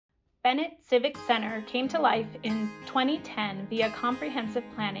Bennett Civic Center came to life in 2010 via comprehensive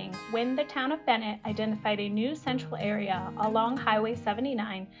planning when the town of Bennett identified a new central area along Highway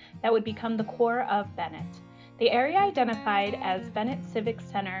 79 that would become the core of Bennett. The area identified as Bennett Civic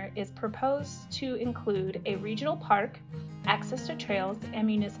Center is proposed to include a regional park, access to trails, and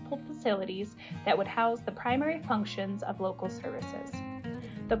municipal facilities that would house the primary functions of local services.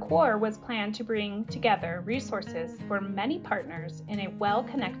 The core was planned to bring together resources for many partners in a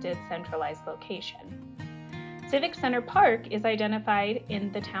well-connected, centralized location. Civic Center Park is identified in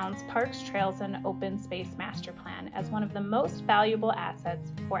the town's Parks, Trails, and Open Space Master Plan as one of the most valuable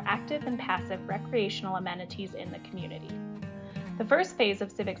assets for active and passive recreational amenities in the community. The first phase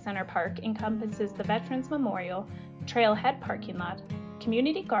of Civic Center Park encompasses the Veterans Memorial, Trailhead Parking Lot,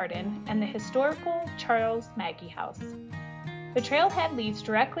 Community Garden, and the historical Charles Mackey House. The trailhead leads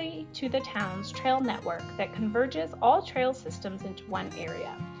directly to the town's trail network that converges all trail systems into one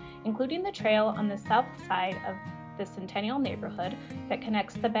area, including the trail on the south side of the Centennial neighborhood that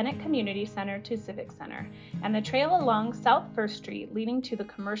connects the Bennett Community Center to Civic Center, and the trail along South First Street leading to the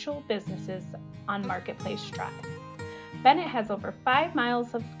commercial businesses on Marketplace Drive. Bennett has over 5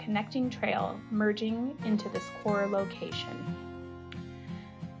 miles of connecting trail merging into this core location.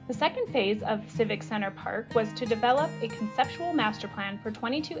 The second phase of Civic Center Park was to develop a conceptual master plan for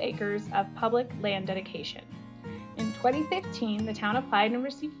 22 acres of public land dedication. In 2015, the town applied and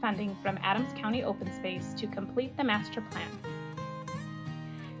received funding from Adams County Open Space to complete the master plan.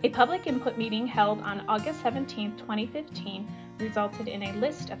 A public input meeting held on August 17, 2015, resulted in a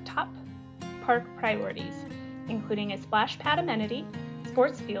list of top park priorities, including a splash pad amenity,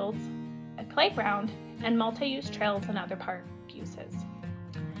 sports fields, a playground, and multi-use trails and other park uses.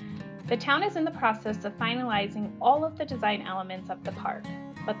 The town is in the process of finalizing all of the design elements of the park,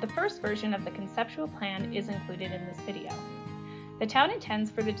 but the first version of the conceptual plan is included in this video. The town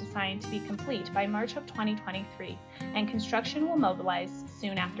intends for the design to be complete by March of 2023, and construction will mobilize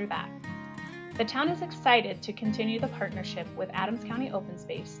soon after that. The town is excited to continue the partnership with Adams County Open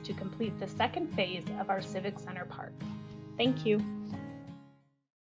Space to complete the second phase of our Civic Center Park. Thank you.